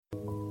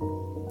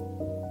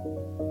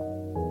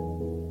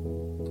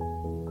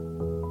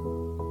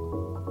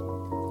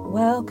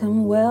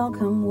Welcome,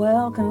 welcome,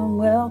 welcome,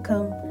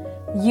 welcome.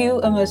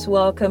 You are most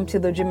welcome to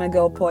the Dreamer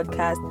Girl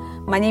podcast.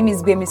 My name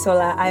is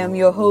Gbemisola. I am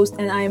your host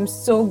and I am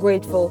so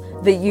grateful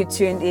that you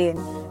tuned in.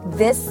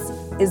 This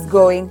is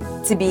going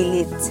to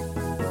be lit.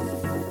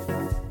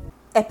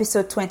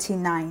 Episode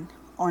 29,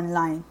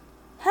 online.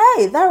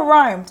 Hey, that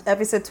rhymed.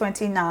 Episode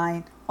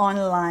 29,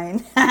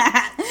 online.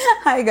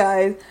 Hi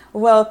guys,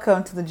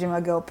 welcome to the Dreamer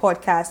Girl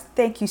podcast.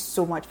 Thank you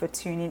so much for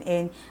tuning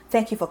in.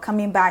 Thank you for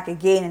coming back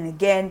again and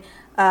again.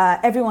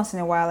 Every once in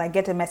a while I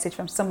get a message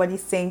from somebody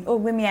saying, oh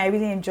Wimi, I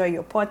really enjoy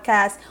your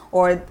podcast,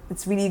 or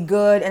it's really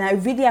good, and I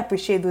really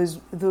appreciate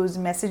those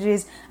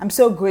messages. I'm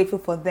so grateful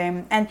for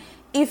them. And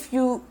if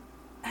you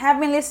have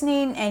been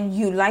listening and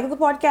you like the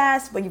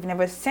podcast but you've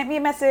never sent me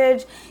a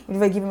message, you've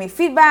never given me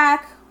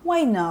feedback,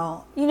 why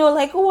now?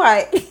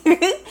 Why?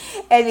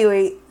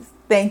 Anyway,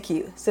 thank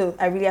you. So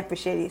I really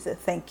appreciate it. So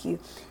thank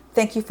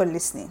you for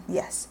listening.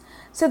 Yes.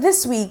 So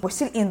this week we're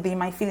still in the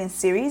My Feelings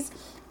series,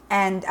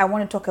 and I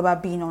want to talk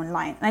about being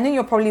online. And I know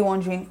you're probably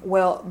wondering,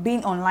 well,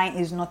 being online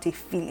is not a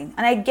feeling.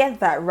 And I get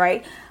that,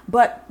 right?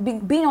 But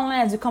being online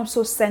has become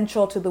so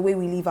central to the way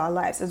we live our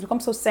lives. It's become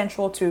so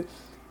central to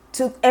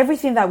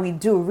everything that we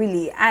do,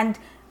 really. And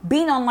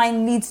being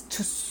online leads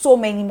to so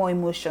many more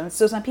emotions.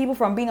 So some people,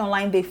 from being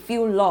online, they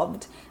feel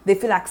loved, they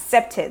feel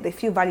accepted, they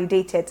feel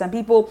validated. Some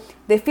people,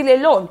 they feel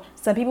alone.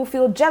 Some people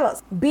feel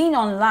jealous. Being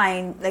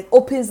online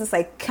opens this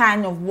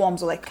can of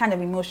worms, or kind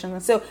of emotions.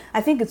 And so I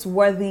think it's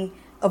worthy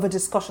of a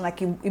discussion,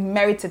 it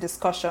merits a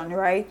discussion,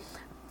 right?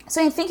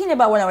 So in thinking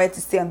about what I wanted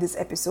to say on this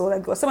episode,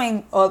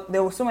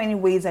 there were so many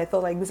ways I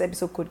thought this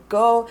episode could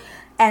go,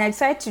 and I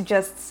decided to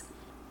just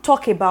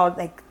talk about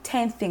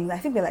 10 things. I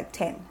think they're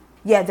 10.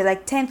 Yeah, they're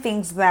 10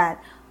 things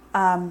that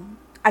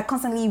I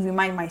constantly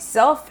remind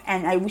myself,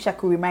 and I wish I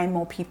could remind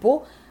more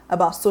people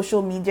about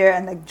social media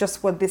and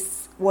just what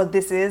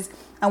this is.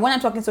 And when I'm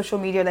talking social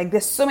media,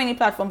 there's so many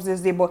platforms these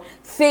days, but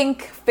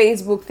think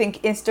Facebook,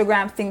 think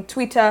Instagram, think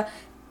Twitter,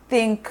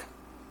 think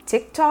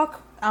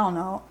TikTok. I don't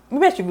know.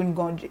 Maybe I should even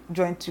go and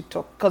join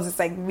TikTok because it's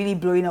really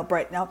blowing up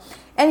right now.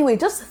 Anyway,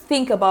 just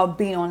think about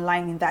being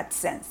online in that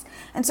sense.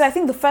 And so I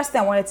think the first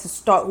thing I wanted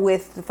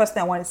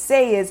to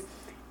say is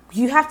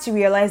you have to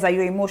realize that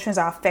your emotions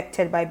are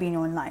affected by being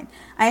online.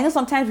 And I know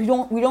sometimes we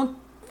don't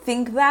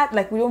think that,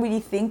 we don't really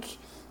think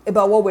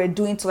about what we're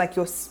doing to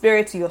your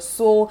spirit, to your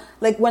soul.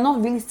 We're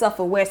not really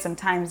self-aware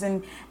sometimes.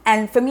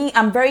 And for me,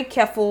 I'm very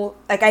careful.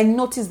 I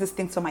notice these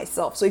things for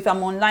myself. So if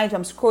I'm online, if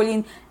I'm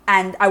scrolling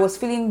and I was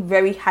feeling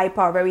very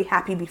hyper or very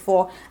happy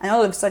before, and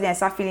all of a sudden I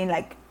start feeling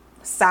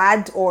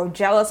sad or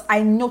jealous,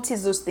 I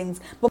notice those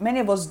things. But many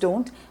of us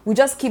don't. We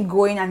just keep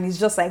going and it's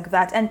just like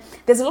that. And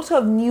there's a lot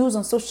of news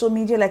on social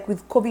media,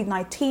 with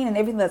COVID-19 and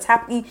everything that's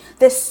happening.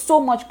 There's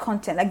so much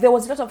content. There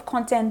was a lot of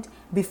content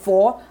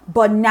before,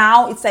 but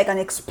now it's an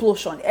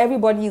explosion.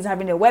 Everybody is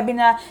having a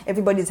webinar,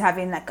 everybody's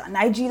having an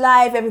IG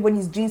live,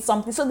 everybody's doing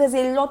something. So there's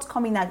a lot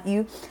coming at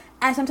you,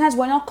 and sometimes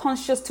we're not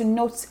conscious to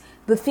note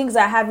the things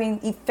that are having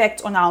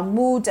effect on our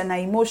moods and our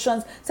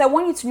emotions. So I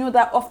want you to know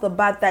that off the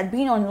bat, that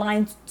being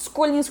online,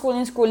 scrolling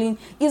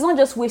is not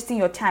just wasting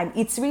your time.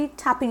 It's really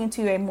tapping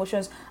into your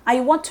emotions, and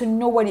you want to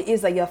know what it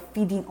is that you're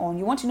feeding on.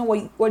 You want to know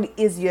what it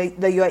is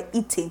that you're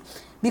eating.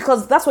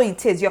 Because that's what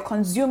it is. You're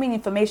consuming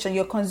information.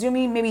 You're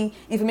consuming maybe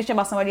information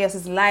about somebody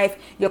else's life.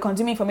 You're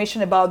consuming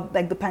information about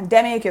the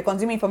pandemic. You're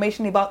consuming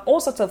information about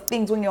all sorts of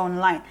things when you're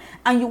online.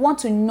 And you want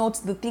to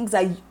note the things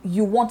that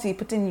you want to be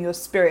putting in your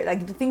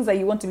spirit, the things that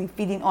you want to be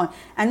feeding on.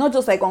 And not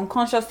just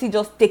unconsciously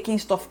just taking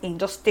stuff in,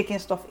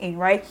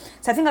 right?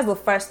 So I think that's the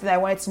first thing I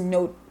wanted to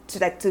note,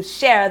 to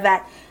share,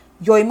 that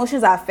your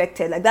emotions are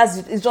affected.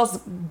 It's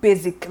just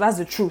basic. That's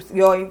the truth.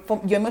 Your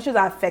emotions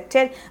are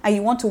affected, and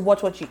you want to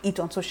watch what you eat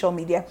on social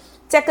media.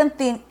 Second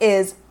thing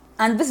is,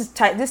 and this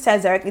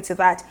ties directly to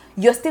that,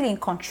 you're still in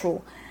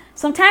control.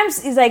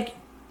 Sometimes it's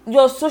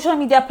your social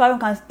media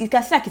platform you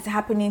can see it's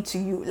happening to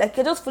you.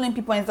 You're just following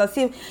people, and it's as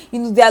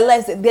if their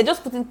lives, they're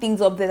just putting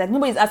things up there.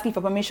 Nobody's asking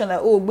for permission.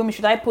 Oh, women,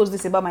 should I post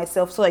this about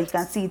myself so that you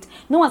can see it?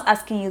 No one's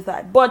asking you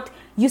that, but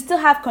you still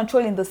have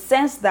control in the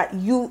sense that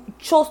you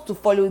chose to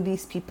follow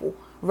these people.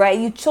 Right?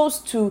 You chose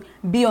to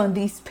be on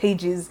these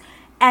pages.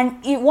 And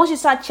once you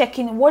start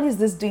checking, what is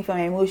this doing for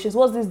my emotions?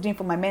 What's this doing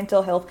for my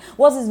mental health?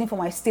 What's this doing for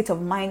my state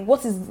of mind?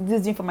 What is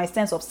this doing for my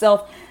sense of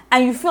self?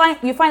 And you find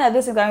that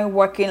this is not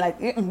working,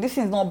 this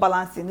is not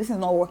balancing, this is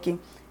not working.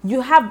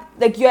 You're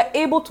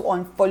able to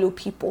unfollow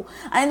people.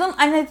 And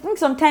I think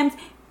sometimes,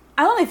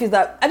 I don't know if it's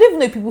that, I don't even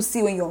know if people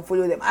see when you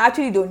unfollow them. I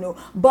actually don't know.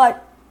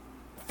 But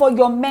for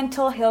your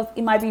mental health,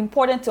 it might be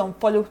important to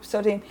unfollow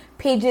certain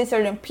pages,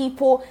 certain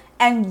people,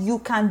 and you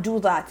can do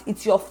that.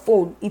 It's your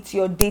phone, it's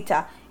your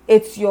data,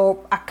 it's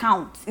your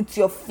account, it's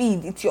your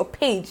feed, it's your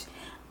page.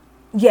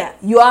 Yeah,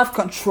 you have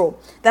control.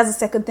 That's the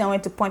second thing I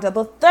want to point out.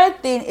 The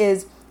third thing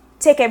is,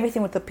 take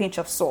everything with a pinch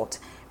of salt.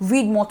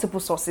 Read multiple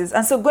sources.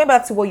 And so going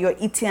back to what you're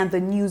eating and the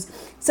news,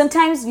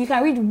 sometimes you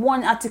can read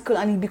one article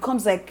and it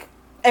becomes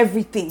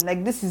everything.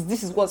 Like this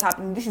is what's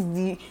happening.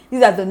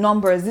 These are the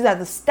numbers, these are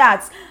the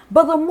stats.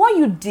 But the more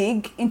you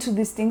dig into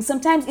these things,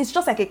 sometimes it's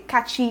just like a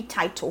catchy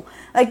title.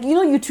 Like, you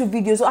know, YouTube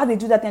videos, how they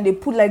do that and they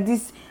put like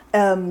this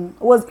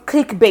was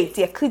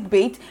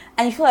clickbait,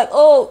 and you feel like,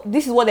 oh,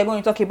 this is what they're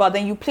going to talk about.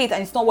 Then you play it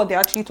and it's not what they're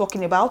actually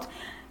talking about.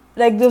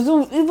 Like there's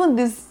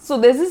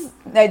this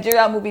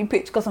Nigerian movie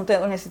page, because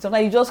sometimes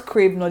you just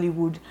crave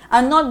Nollywood,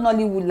 and not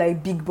Nollywood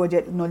like big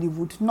budget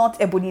Nollywood, not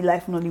Ebony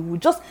Life Nollywood,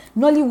 just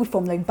Nollywood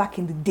from like back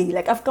in the day,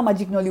 like African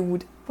Magic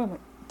Nollywood.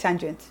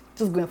 Tangent,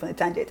 just going off on a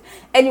tangent.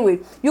 Anyway,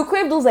 you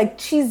crave those like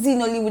cheesy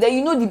Nollywood that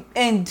you know the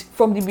end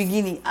from the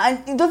beginning,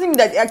 and it doesn't mean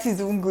that the acting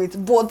is even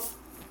great, but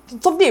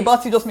something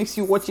about it just makes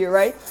you watch it,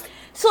 right?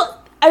 So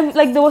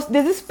there's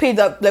this page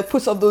that like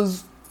puts up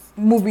those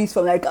movies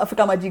from like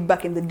African Magic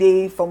back in the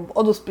day, from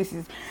all those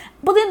places,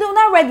 but then they'll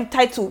not write the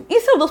title.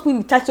 Instead of just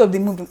putting the title of the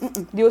movie,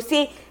 they'll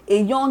say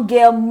a young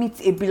girl meets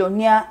a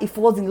billionaire, he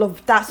falls in love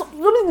with her, so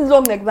something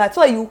long like that.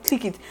 So you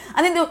click it,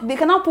 and then they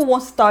can now put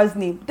one star's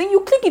name. Then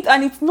you click it,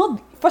 and it's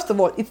not, first of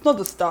all, it's not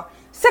the star.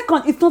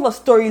 Second, it's not a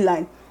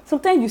storyline.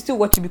 Sometimes you still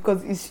watch it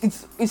because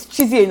it's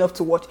cheesy enough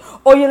to watch,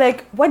 or you're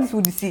like, why this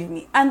will deceive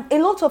me? And a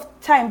lot of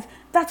times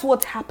that's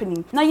what's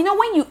happening. Now, you know,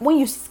 when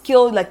you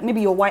scale like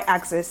maybe your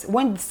y-axis,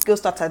 when the scale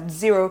starts at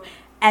 0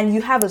 and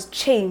you have a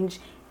change,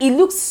 it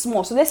looks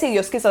small. So let's say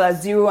your scale starts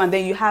at 0 and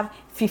then you have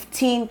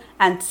 15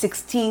 and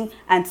 16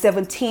 and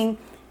 17.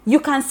 You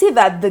can see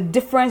that the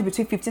difference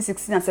between 15,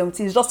 16 and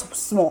 17 is just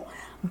small.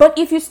 But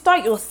if you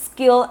start your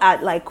scale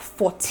at like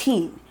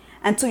 14,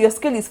 and so your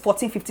scale is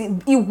 14,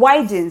 15, it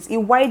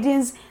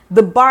widens,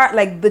 the bar,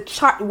 like the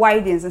chart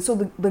widens, and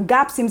so the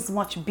gap seems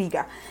much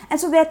bigger. And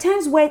so there are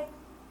times where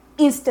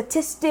in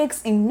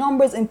statistics, in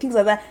numbers, and things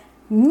like that,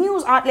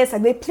 news outlets,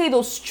 like, they play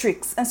those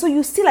tricks, and so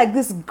you see like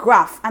this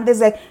graph and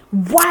there's like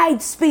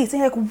wide space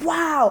and you're like,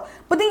 wow.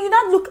 But then you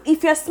not look,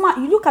 if you're smart,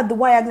 you look at the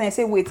y-axis and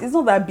say, wait, it's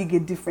not that big a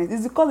difference.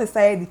 It's because they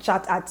started the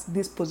chart at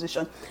this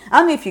position. I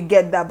don't know if you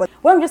get that, but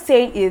what I'm just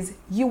saying is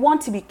you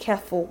want to be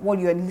careful what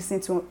you're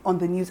listening to on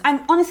the news.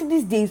 And honestly,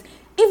 these days,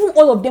 even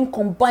all of them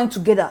combined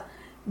together,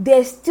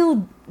 there's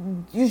still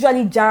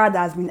usually Jara that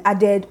has been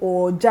added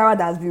or Jara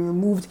that has been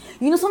removed,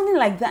 you know, something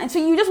like that. And so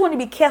you just want to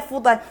be careful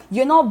that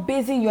you're not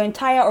basing your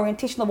entire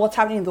orientation of what's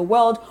happening in the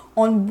world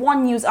on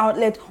one news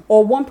outlet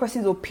or one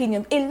person's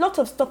opinion. A lot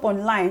of stuff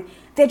online,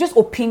 they're just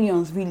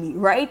opinions, really,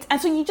 right?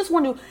 And so you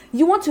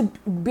want to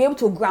be able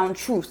to ground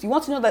truth. You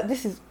want to know that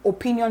this is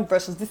opinion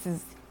versus this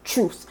is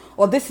truth,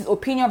 or this is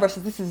opinion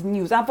versus this is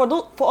news. And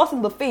for us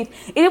in the faith,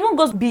 it even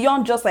goes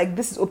beyond just like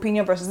this is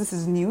opinion versus this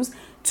is news,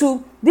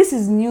 to this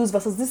is news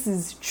versus this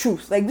is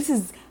truth. Like this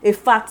is a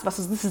fact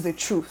versus this is a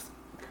truth.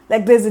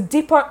 Like there's a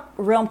deeper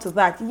realm to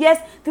that.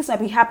 Yes, this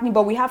might be happening,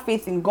 but we have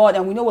faith in God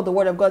and we know what the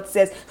word of God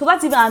says. So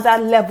that's even at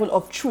that level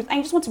of truth. And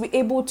you just want to be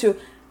able to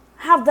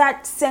have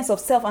that sense of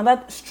self and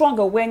that strong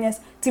awareness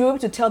to be able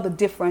to tell the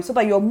difference, so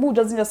that your mood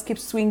doesn't just keep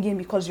swinging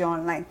because you're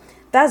online.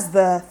 That's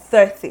the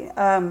third thing.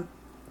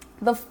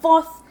 The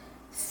fourth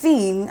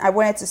thing I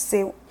wanted to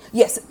say,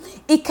 yes,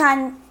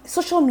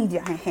 social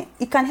media,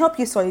 it can help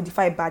you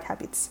solidify bad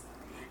habits.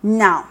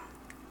 Now,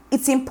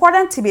 it's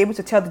important to be able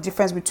to tell the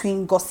difference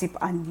between gossip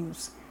and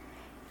news.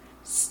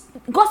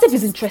 Gossip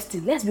is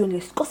interesting, let's be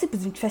honest. Gossip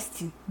is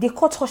interesting. They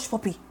call hush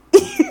puppy.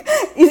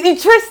 It's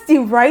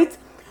interesting, right?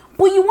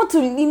 But you want to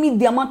limit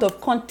the amount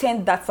of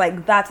content that's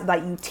like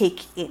that you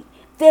take in.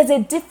 There's a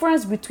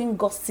difference between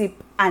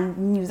gossip and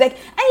news. Like,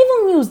 and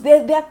even news,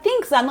 there are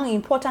things that are not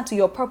important to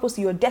your purpose,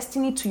 to your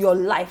destiny, to your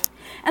life.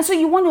 And so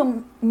you want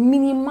to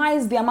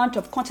minimize the amount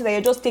of content that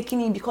you're just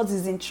taking in because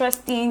it's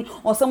interesting,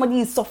 or somebody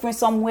is suffering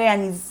somewhere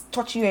and is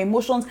touching your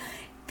emotions.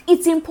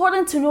 It's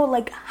important to know,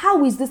 like,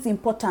 how is this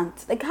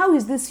important? Like, how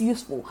is this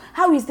useful?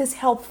 How is this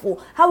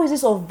helpful? How is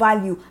this of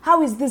value?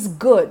 How is this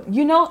good?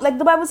 You know, like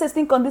the Bible says,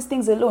 think on these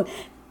things alone.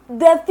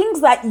 There are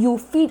things that you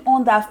feed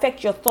on that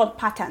affect your thought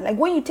pattern. Like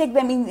when you take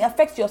them in, it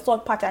affects your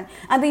thought pattern,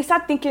 and then you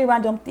start thinking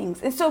random things.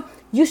 And so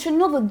you should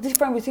know the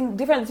difference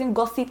between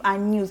gossip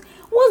and news.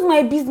 What's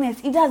my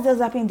business? It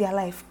just happen in their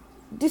life.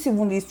 This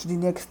even leads to the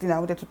next thing I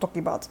wanted to talk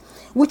about,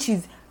 which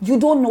is you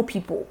don't know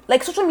people.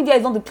 Like social media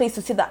is not the place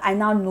to say that I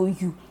now know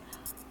you.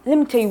 Let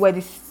me tell you where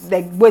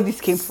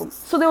this came from.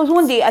 So there was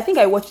one day, I think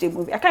I watched a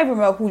movie. I can't even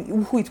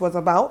remember who it was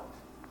about.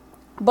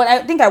 But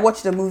I think I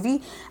watched the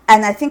movie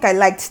and I think I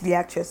liked the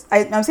actress.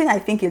 I'm saying I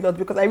think a lot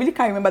because I really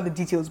can't remember the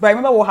details. But I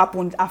remember what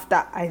happened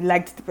after I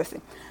liked the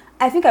person.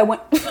 I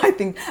went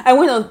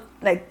on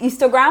like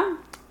Instagram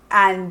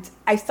and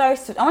I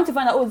want to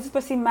find out, is this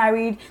person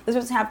married? Does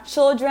this person have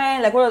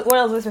children? Like what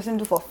else does this person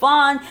do for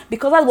fun?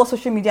 Because that's what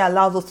social media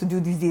allows us to do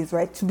these days,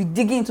 right? To be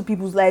digging into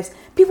people's lives,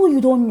 people you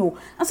don't know.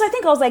 And so I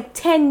think I was like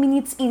 10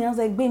 minutes in, I was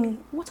like, baby,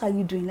 what are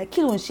you doing? Like,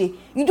 Kilonshe,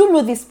 you don't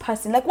know this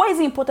person. Like, why is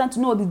it important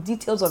to know the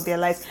details of their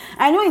lives?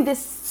 I know in this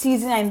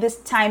season and in this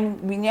time,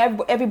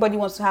 everybody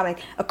wants to have like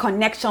a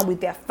connection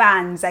with their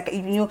fans. Like,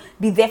 you know,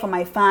 be there for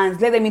my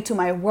fans, let them into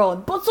my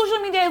world. But social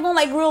media is not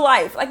like real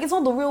life. Like, it's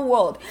not the real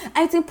world.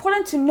 And it's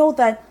important to know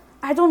that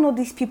I don't know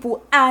these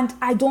people and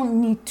I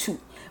don't need to,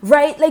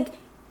 right? Like,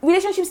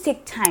 relationships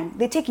take time.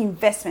 They take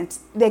investment.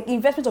 The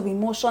investment of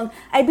emotion.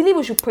 I believe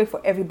we should pray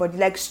for everybody.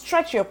 Like,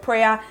 stretch your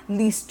prayer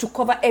list to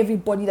cover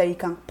everybody that you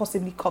can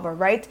possibly cover,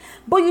 right?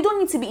 But you don't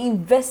need to be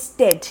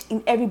invested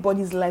in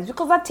everybody's lives,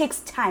 because that takes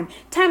time.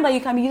 Time that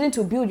you can be using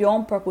to build your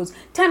own purpose.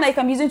 Time that you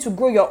can be using to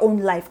grow your own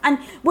life. And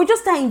we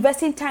just start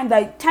investing time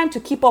to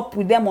keep up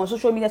with them on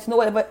social media, to know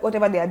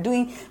whatever they are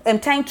doing,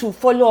 and time to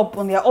follow up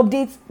on their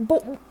updates.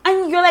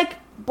 And you're like,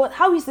 but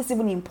how is this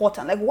even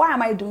important? Like, why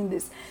am I doing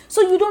this?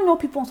 So you don't know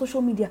people on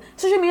social media.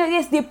 Social media,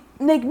 yes,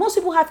 most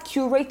people have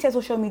curated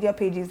social media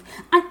pages.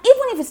 And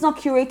even if it's not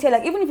curated,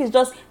 like even if it's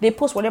just they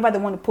post whatever they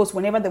want to post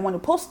whenever they want to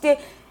post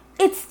it,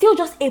 it's still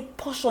just a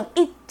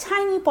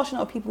tiny portion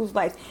of people's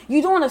lives.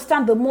 You don't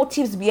understand the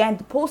motives behind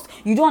the post.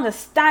 You don't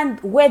understand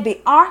where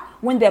they are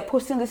when they're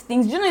posting these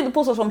things. You know if the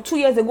post was from 2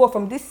 years ago, or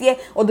from this year,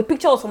 or the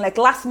picture was from like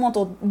last month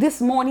or this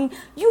morning.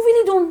 You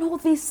really don't know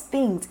these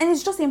things. And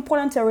it's just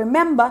important to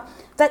remember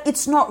that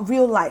it's not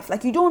real life.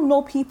 Like, you don't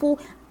know people,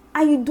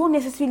 and you don't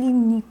necessarily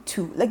need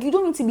to. Like, you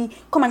don't need to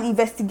become an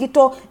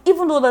investigator,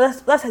 even though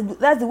that's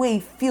the way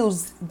it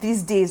feels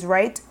these days,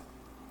 right?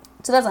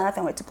 So that's another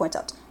thing I want to point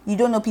out. You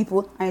don't know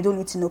people, and you don't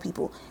need to know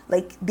people.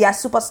 Like, they are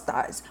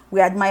superstars. We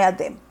admire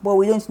them, but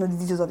we don't know the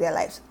details of their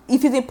lives.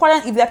 If it's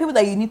important, if there are people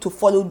that you need to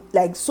follow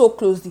like so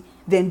closely,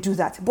 then do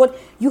that. But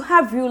you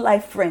have real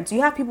life friends.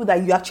 You have people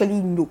that you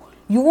actually know.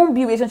 You won't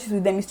be in relationships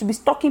with them. It's to be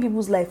stalking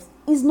people's lives.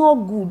 It's not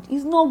good.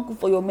 It's not good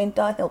for your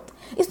mental health.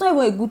 It's not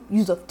even a good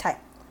use of time.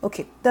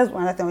 Okay, that's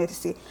one other thing I wanted to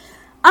say.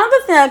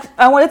 Another thing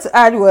I wanted to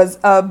add was,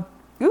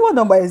 what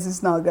number is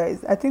this now,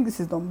 guys? I think this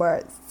is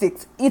number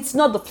 6. It's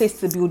not the place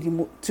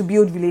to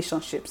build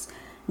relationships.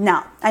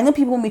 Now, I know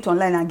people meet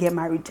online and get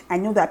married. I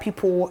know that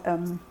people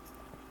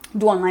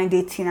do online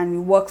dating and it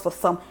works for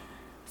some.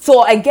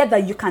 So I get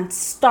that you can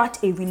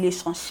start a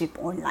relationship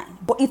online,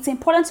 but it's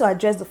important to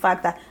address the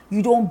fact that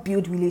you don't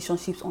build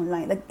relationships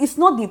online. Like, it's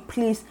not the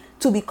place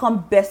to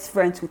become best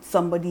friends with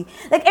somebody.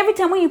 Like, every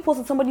time when you post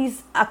on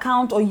somebody's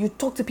account or you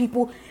talk to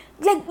people,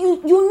 like,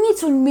 you need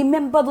to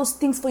remember those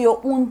things for your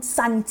own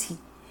sanity,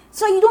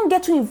 so you don't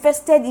get too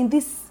invested in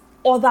this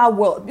other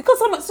world. Because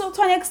so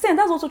to an extent,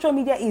 that's what social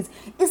media is.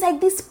 It's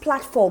like this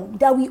platform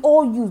that we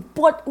all use,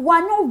 but we're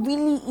not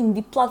really in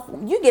the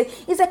platform. You get,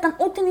 it's like an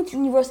alternate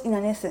universe in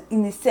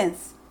a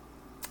sense.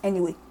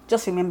 Anyway,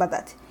 just remember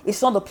that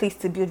it's not the place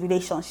to build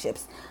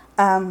relationships.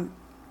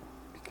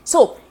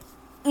 So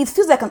it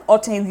feels like an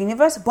alternate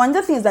universe, but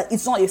another thing is that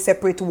it's not a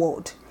separate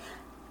world.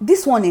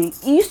 This one,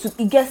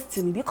 it gets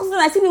to me, because when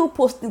I see people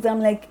post things, I'm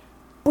like,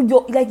 but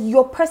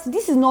your person,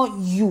 this is not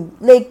you.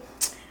 Like,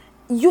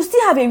 you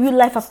still have a real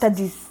life after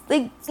this.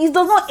 Like, it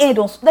does not end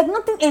on, like,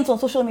 nothing ends on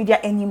social media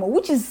anymore,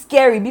 which is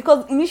scary,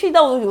 because initially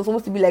that was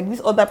supposed to be like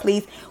this other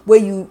place where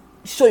you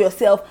show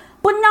yourself.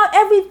 But now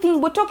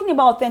everything, we're talking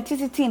about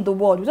authenticity in the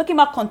world. We're talking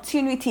about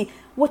continuity.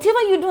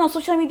 Whatever you do on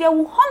social media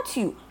will haunt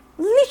you,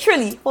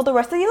 literally, for the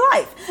rest of your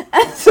life.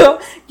 And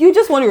so you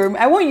just want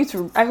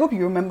to, I hope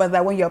you remember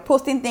that when you're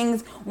posting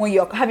things, when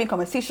you're having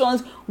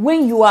conversations,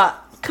 when you are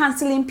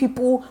canceling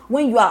people,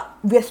 when you are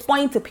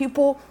responding to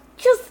people,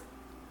 just,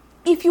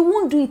 if you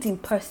won't do it in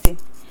person,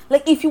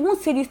 like, if you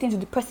won't say this thing to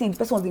the person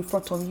was in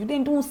front of you,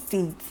 then don't say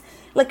it.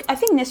 Like, I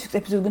think next week's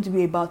episode is going to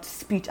be about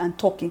speech and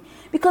talking,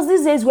 because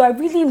these days we are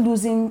really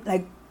losing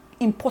like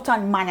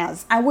important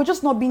manners, and we're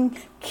just not being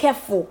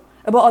careful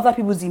about other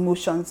people's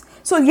emotions.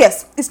 So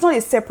yes, it's not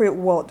a separate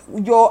world.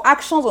 Your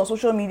actions on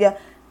social media,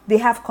 they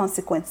have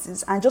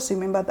consequences, and just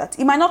remember that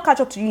it might not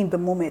catch up to you in the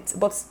moment,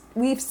 but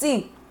we've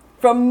seen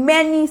from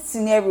many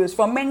scenarios,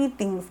 from many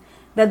things,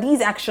 that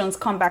these actions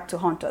come back to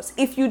haunt us.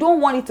 If you don't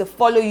want it to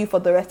follow you for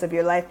the rest of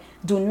your life,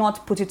 do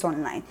not put it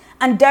online.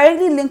 And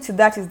directly linked to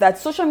that is that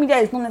social media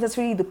is not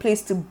necessarily the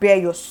place to bare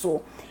your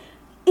soul.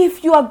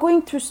 If you are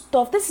going through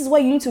stuff, this is why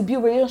you need to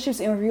build relationships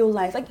in real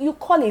life. Like, you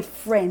call a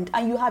friend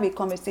and you have a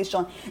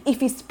conversation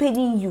if it's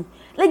paying you.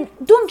 Like,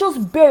 don't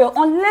just bare your,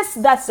 unless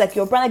that's like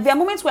your brand. Like, there are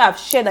moments where I've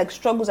shared like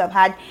struggles I've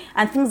had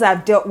and things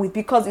I've dealt with,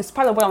 because it's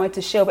part of what I wanted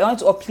to share, but I wanted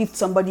to uplift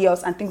somebody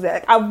else and things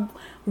like that. I've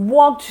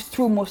walked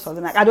through most of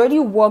them. Like, I'd already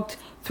walked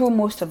through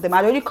most of them.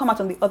 I'd already come out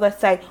on the other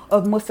side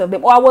of most of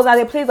them. Or I was at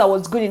a place that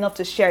was good enough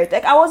to share it.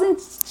 Like, I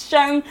wasn't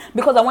sharing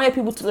because I wanted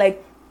people to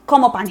like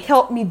come up and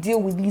help me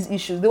deal with these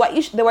issues. There were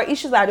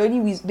issues that had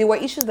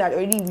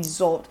already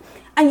resolved.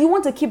 And you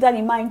want to keep that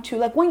in mind too.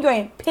 Like, when you're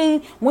in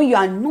pain, when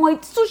you're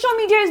annoyed, social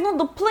media is not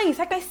the place.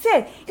 Like I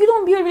said, you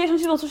don't build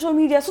relationships on social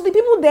media. So the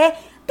people there,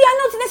 they are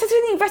not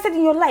necessarily invested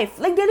in your life.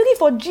 Like, they're looking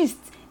for gist.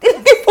 They're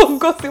looking for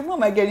gossip. Why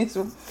am I getting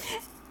so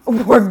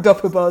worked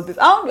up about this?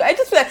 I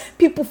just feel like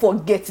people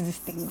forget these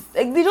things.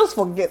 Like, they just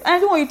forget. And I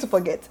don't want you to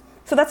forget.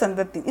 So that's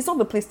another thing. It's not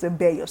the place to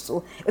bare your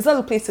soul. It's not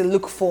the place to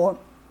look for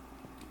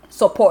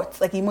support,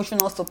 like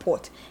emotional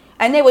support.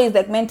 And then it's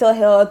like mental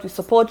health, we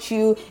support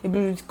you,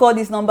 we call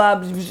this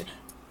number.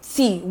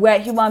 See, we're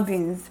human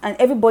beings, and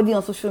everybody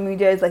on social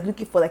media is like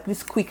looking for like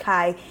this quick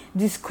high,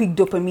 this quick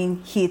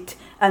dopamine hit,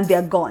 and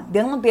they're gone.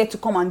 They're not there to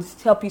come and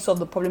help you solve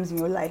the problems in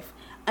your life.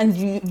 And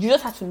you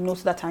just have to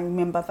notice that and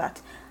remember that.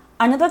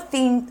 Another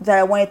thing that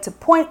I wanted to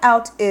point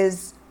out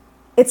is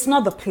It's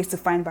not the place to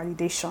find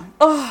validation.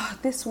 Oh,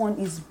 this one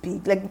is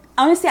big. Like,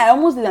 honestly, I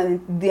almost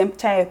did the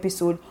entire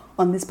episode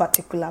on this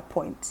particular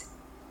point.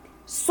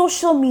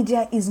 Social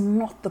media is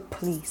not the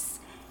place.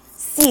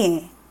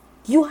 See,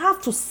 you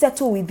have to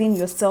settle within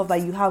yourself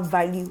that you have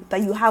value,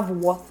 that you have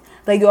worth,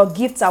 that your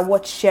gifts are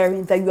worth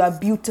sharing, that you are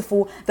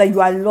beautiful, that you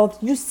are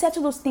loved. You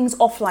settle those things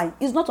offline.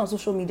 It's not on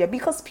social media,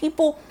 because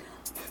people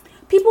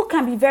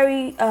can be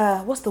very,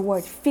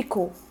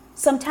 fickle.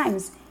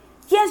 Sometimes,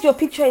 yes, your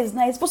picture is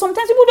nice, but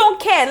sometimes people don't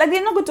care. Like,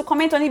 they're not going to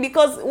comment on it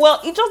because,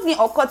 well, it just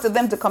didn't occur to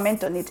them to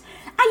comment on it.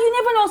 And you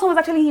never know what someone's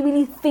actually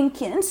really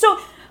thinking. And so,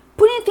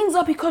 putting things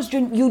up because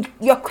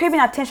you're craving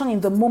attention in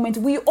the moment.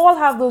 We all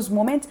have those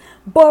moments.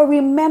 But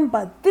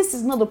remember, this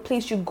is not the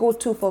place you go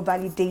to for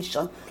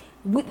validation.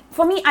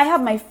 For me, I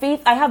have my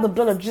faith. I have the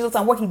blood of Jesus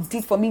and what he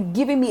did for me,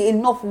 giving me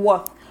enough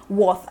worth.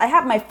 I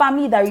have my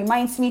family that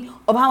reminds me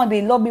of how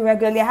they love me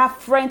regularly. I have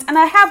friends, and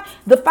I have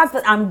the fact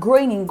that I'm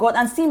growing in God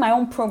and seeing my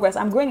own progress.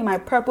 I'm growing in my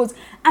purpose,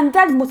 and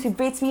that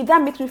motivates me.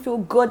 That makes me feel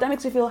good. That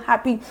makes me feel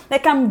happy.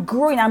 Like, I'm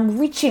growing, I'm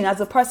reaching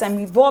as a person, I'm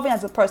evolving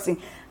as a person.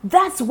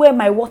 That's where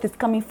my worth is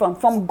coming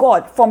from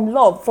God, from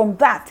love, from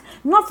that,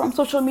 not from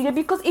social media.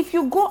 Because if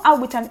you go out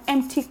with an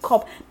empty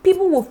cup,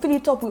 people will fill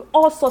it up with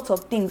all sorts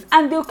of things,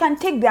 and they can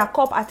take their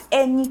cup at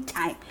any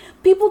time.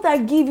 People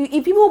that give you,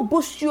 if people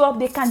boost you up,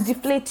 they can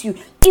deflate you.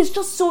 It's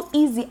just so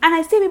easy. And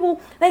I say,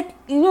 people, like,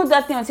 you know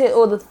that thing I say,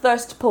 oh, the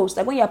thirst post,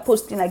 like when you're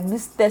posting like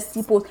this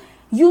thirsty post,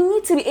 you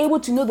need to be able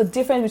to know the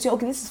difference between,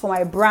 okay, this is for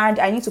my brand,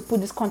 I need to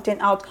put this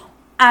content out,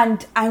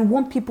 and I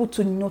want people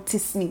to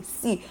notice me.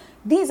 See,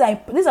 these are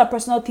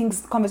personal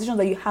things, conversations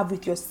that you have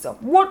with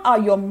yourself. What are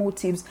your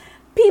motives?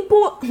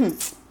 People,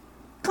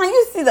 can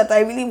you see that I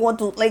really want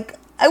to, like,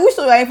 I wish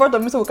you were in front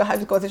of me so we can have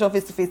this conversation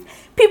face to face.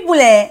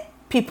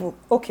 People,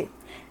 okay.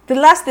 The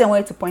last thing I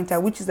wanted to point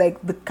out, which is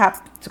like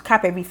to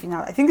cap everything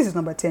out. I think this is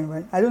number 10,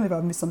 right? I don't know if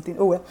I've missed something.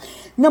 Oh well.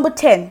 Number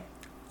 10,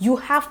 you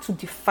have to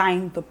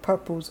define the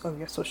purpose of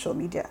your social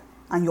media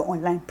and your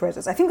online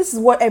presence. I think this is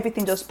what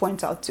everything just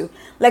points out to.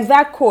 Like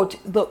that quote,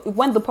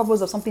 when the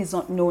purpose of something is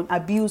not known,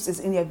 abuse is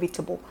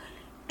inevitable.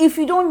 If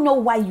you don't know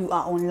why you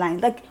are online,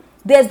 like,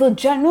 there's the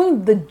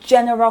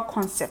general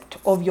concept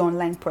of your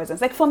online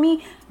presence. Like, for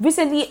me,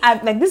 recently,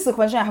 this is a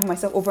question I have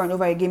myself over and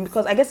over again,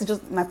 because I guess it's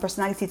just my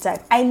personality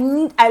type. I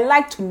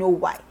like to know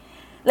why.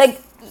 Like,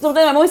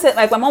 sometimes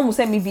my mom will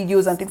send me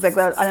videos and things like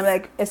that, and I'm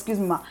like, excuse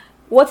me, ma,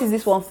 what is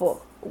this one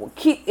for? Like,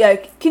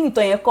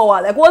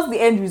 what's the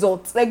end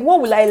result? Like,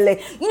 what will I learn?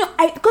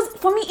 Because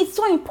for me, it's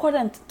so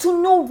important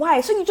to know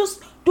why. So you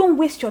just don't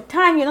waste your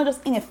time. You're not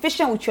just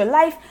inefficient with your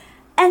life.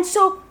 And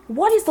so,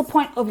 what is the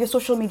point of your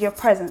social media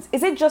presence?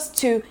 Is it just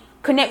to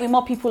connect with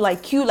more people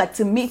like you, like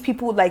to meet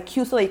people like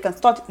you so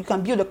that you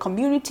can build a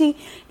community?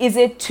 Is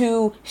it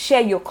to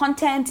share your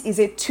content? Is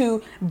it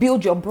to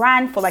build your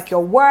brand for like your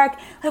work?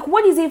 Like,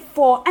 what is it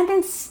for? And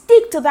then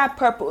stick to that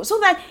purpose, so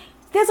that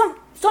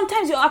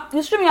sometimes your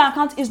social media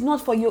account is not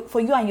for you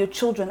and your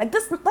children. Like,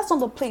 that's not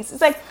the place.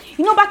 It's like,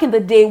 back in the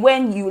day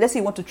when let's say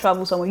you want to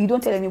travel somewhere, you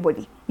don't tell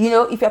anybody.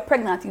 If you're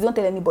pregnant, you don't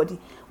tell anybody.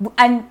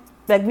 And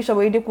like Bishop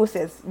Oyedepo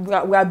says, we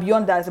are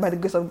beyond that by the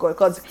grace of God.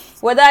 Because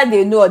whether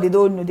they know or they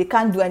don't know, they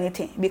can't do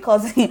anything.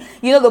 Because,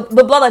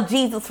 the blood of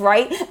Jesus,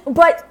 right?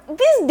 But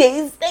these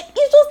days, like,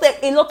 it's just like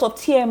a lot of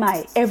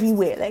TMI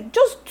everywhere. Like,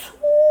 just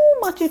too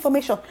much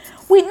information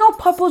with no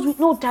purpose, with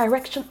no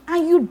direction.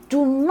 And you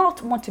do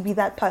not want to be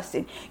that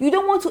person. You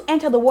don't want to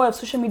enter the world of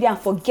social media and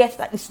forget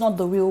that it's not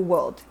the real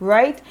world,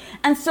 right?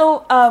 And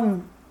so,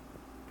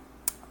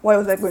 what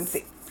was I going to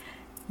say?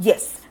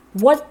 Yes.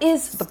 What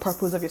is the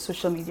purpose of your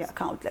social media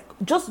account? Like,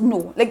 just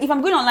know. Like, if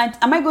I'm going online,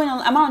 am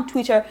I on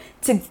Twitter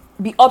to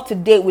be up to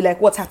date with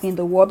like what's happening in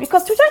the world?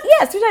 Because Twitter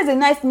is a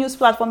nice news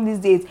platform these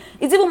days.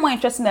 It's even more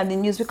interesting than the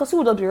news, because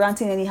people don't be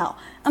ranting anyhow.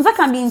 And that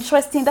can be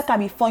interesting, that can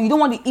be fun. You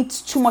don't want to eat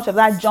too much of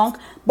that junk,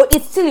 but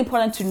it's still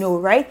important to know,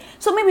 right?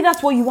 So maybe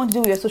that's what you want to do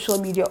with your social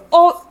media.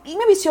 Or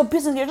maybe it's your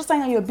business, you're just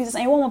starting out your business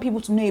and you want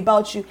people to know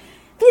about you.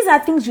 These are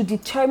things you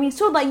determine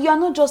so that you are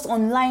not just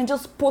online,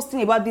 just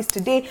posting about this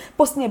today,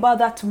 posting about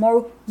that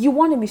tomorrow. You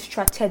want to be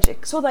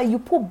strategic so that you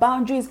put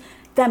boundaries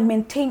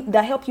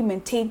that help you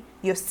maintain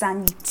your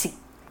sanity.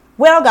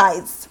 Well,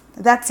 guys,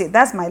 that's it.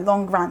 That's my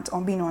long rant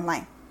on being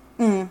online.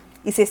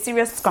 It's a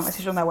serious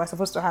conversation that we're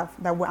supposed to have,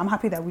 I'm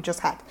happy that we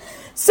just had.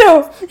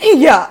 So,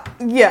 yeah,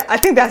 I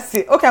think that's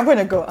it. Okay, I'm going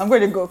to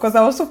go because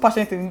I was so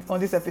passionate on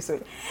this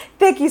episode.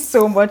 Thank you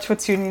so much for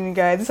tuning in,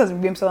 guys. This has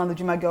been on the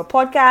Dreamer Girl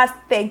podcast.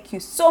 Thank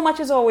you so much,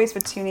 as always, for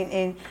tuning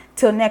in.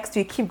 Till next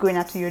week, keep going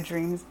after your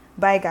dreams.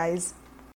 Bye, guys.